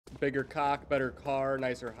Bigger cock, better car,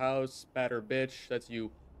 nicer house, badder bitch. That's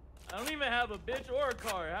you. I don't even have a bitch or a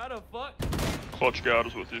car. How the fuck? Clutch God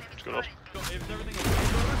is with you. What's going on? Is everything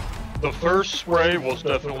okay? The first spray was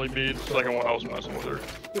definitely me. The second one I was messing with her.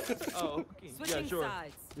 Oh, okay. Switching Yeah, sure.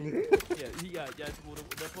 sides. Yeah,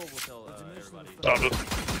 the pro will tell everybody. Stopped it.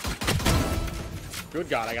 Good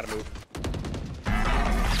God, I gotta move.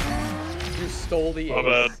 You stole the My ace.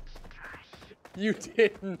 bad. You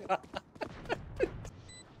did not.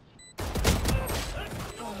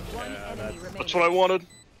 One enemy remaining. That's what I wanted.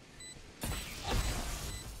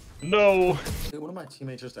 No. Dude, one of my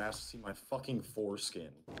teammates just asked to see my fucking foreskin.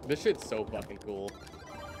 This shit's so fucking cool.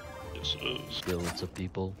 Yes, it is. Yo, what's up,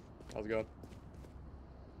 people? How's it going?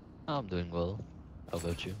 I'm doing well. How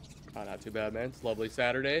about you? Oh, not too bad, man. It's a lovely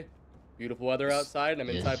Saturday. Beautiful weather outside, and I'm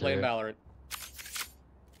Yes, inside playing sir. Valorant.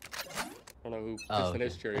 I don't know who Oh,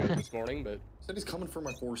 kissed his Cheerios this morning, but... Said he's coming for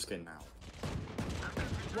my foreskin now.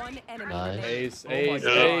 One enemy Nice. remaining. Ace, Oh my ace,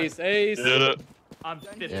 God. ace, ace. Did it. I'm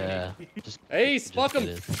 50. Yeah. Just Ace, fuck get him.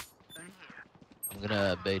 it. I'm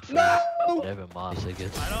gonna bait for No! whatever moss I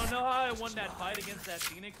get. I don't know how I won that fight against that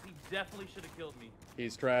Phoenix. He definitely should have killed me.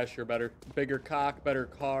 He's trash, you're better. Bigger cock, better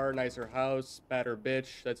car, nicer house, badder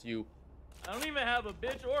bitch. That's you. I don't even have a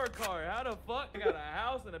bitch or a car. How the fuck? I got a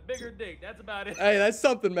house and a bigger dick. That's about it. Hey, that's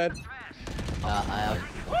something, man. I have.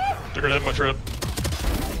 They're gonna hit my trip.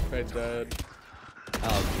 Okay, dead. Oh,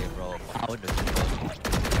 okay, bro. I wouldn't have.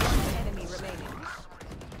 One enemy remaining.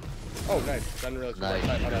 Oh, nice. Didn't realize you were Nice.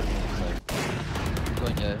 outside. My bad.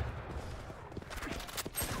 Going there.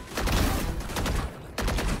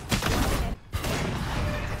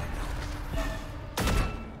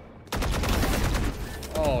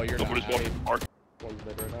 Oh, you're Nobody's not. walking. Mark. One's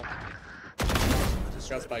mid right now.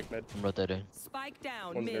 Got spike mid. I'm rotating. Spike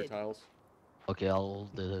down One's near mid. tiles. Okay, I'll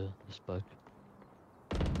hold the spike.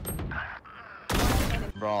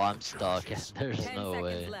 Bro, I'm stuck. There's 10 no seconds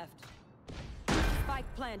way. left.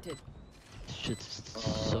 Spike planted. This shit's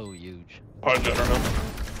so huge. Behind you, I don't know.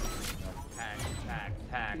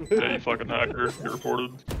 Hack. Yeah, you fucking hacker. You're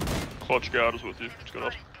reported. Clutch God is with you. What's going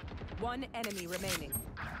on? One enemy remaining.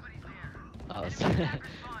 Oh,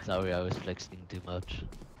 sorry, I was flexing too much.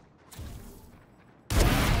 Enemy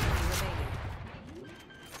remaining.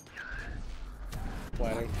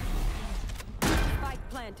 Planning. Spike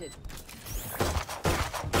planted.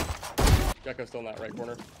 Gecko's still in that right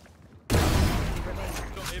corner. Enemy remaining.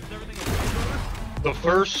 Is everything okay? The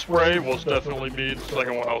first spray was definitely me. The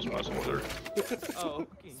second one I was messing with her. Oh,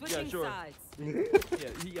 okay. Switching Yeah, sure. sides.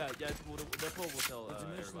 Yeah, the pro will tell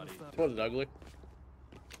everybody. Was it ugly?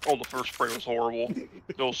 Oh, the first spray was horrible.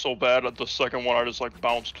 It was so bad. At the second one, I just like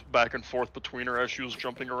bounced back and forth between her as she was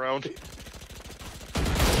jumping around.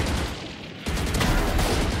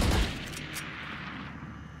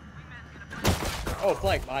 Oh,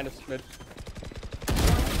 flank behind us, mid.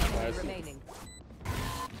 Enemy Nice. remaining.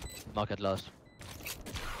 Mark at last.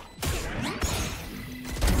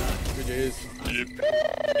 Good days. Yep.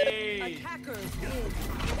 Hey. Attackers win.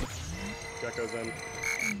 Gecko's in.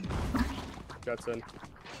 Jet's in.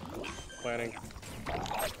 Planning.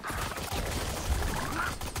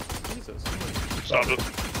 Jesus. Stopped it.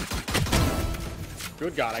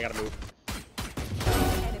 Good God, I gotta move.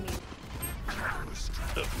 Enemy.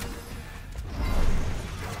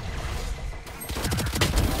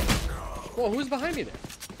 Whoa, who's behind me there?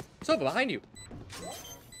 Soba, behind you.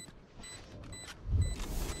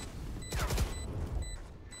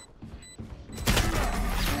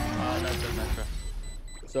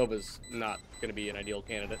 Soba's not gonna be an ideal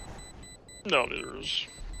candidate. No, neither is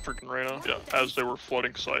freaking Reyna. Yeah, as they were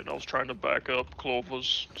flooding site and I was trying to back up, Clove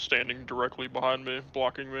was standing directly behind me,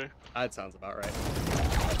 blocking me. That sounds about right.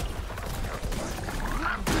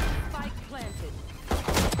 Spike planted.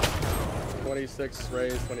 26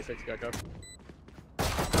 raise, 26 Gecko.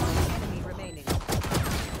 Enemy remaining.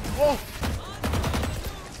 Oh!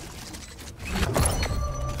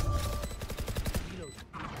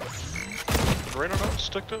 Did Reyna not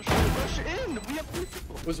stick that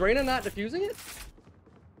shit? Was Reyna not defusing it?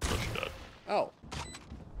 No, she died. Oh.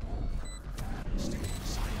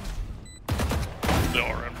 No,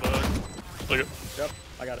 RM died. Look it. Yep,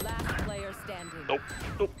 I got it. Last player standing. Nope.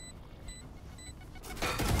 Nope.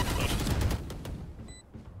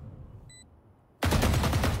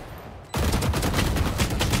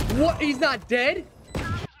 What? He's not dead?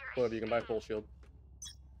 Clove, you can buy full shield.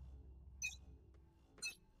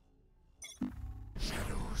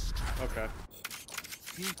 Okay.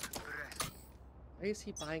 Why is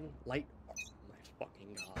he buying light? Oh my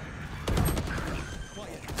fucking god.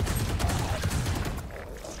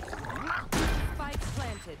 Spike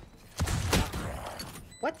planted.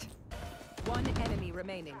 What? One enemy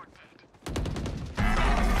remaining.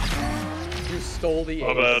 You stole the My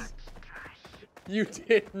ace. bad. You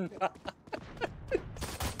did not.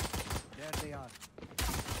 There they are.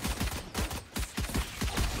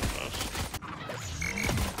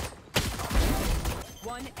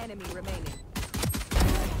 One enemy remaining.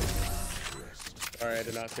 Alright, I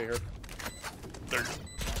did not see her. There.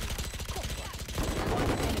 One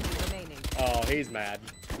enemy remaining. Oh, he's mad.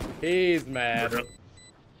 He's mad. We're good.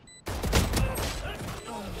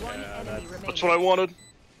 One Yeah, enemy remaining. That's what I wanted.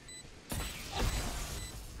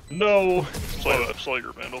 No. Saw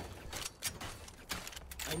your vandal.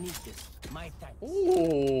 I need this. My time.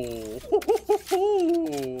 Ooh.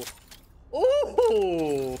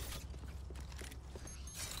 Ooh.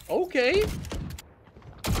 Okay.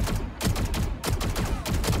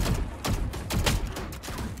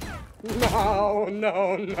 No,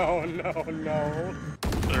 no, no, no, no.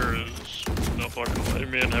 There is no fucking way.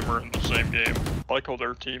 Me and him are in the same game. I like how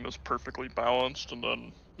their team is perfectly balanced, and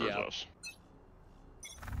then there's Yeah. us.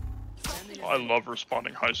 I love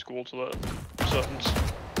responding high school to that sentence.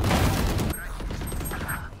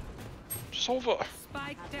 Sova,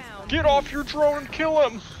 Spike down. get off your drone and kill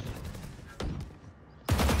him!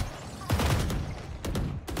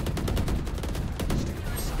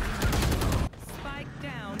 Spike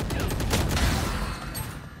down.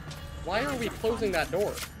 Why are we closing that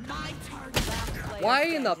door? My turn. Last player Why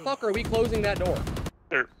in the standing. fuck are we closing that door?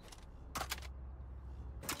 There.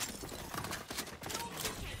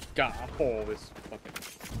 God, oh, this fucking.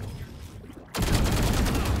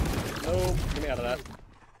 Nope, get me out of that.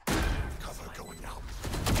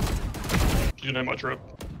 Did you name my trip?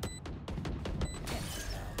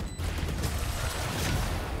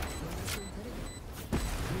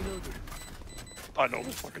 I know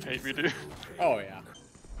they fucking hate me, dude. Oh, yeah.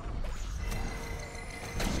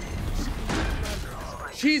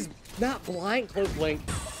 She's not blind, close blink.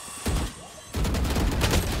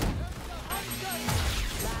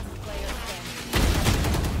 Last player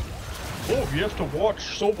standing. Oh, you have to watch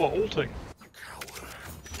Sova ulting.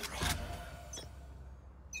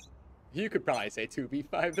 You could probably say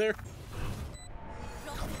 2v5 there.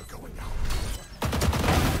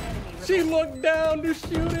 She looked down to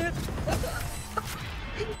shoot it.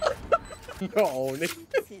 No, Nick.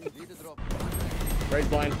 Raise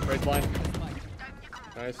blind, raise blind.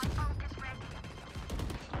 Nice.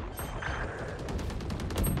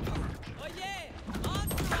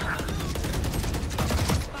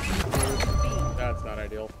 That's not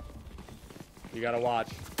ideal. You gotta watch.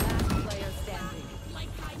 Last player standing.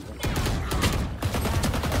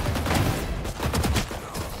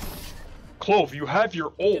 Clove, you have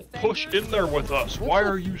your ult. Push in there with us. Why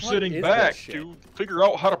are you What sitting is back, this shit? dude? Figure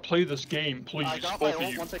out how to play this game, please, I got my both of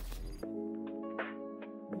ult you. once I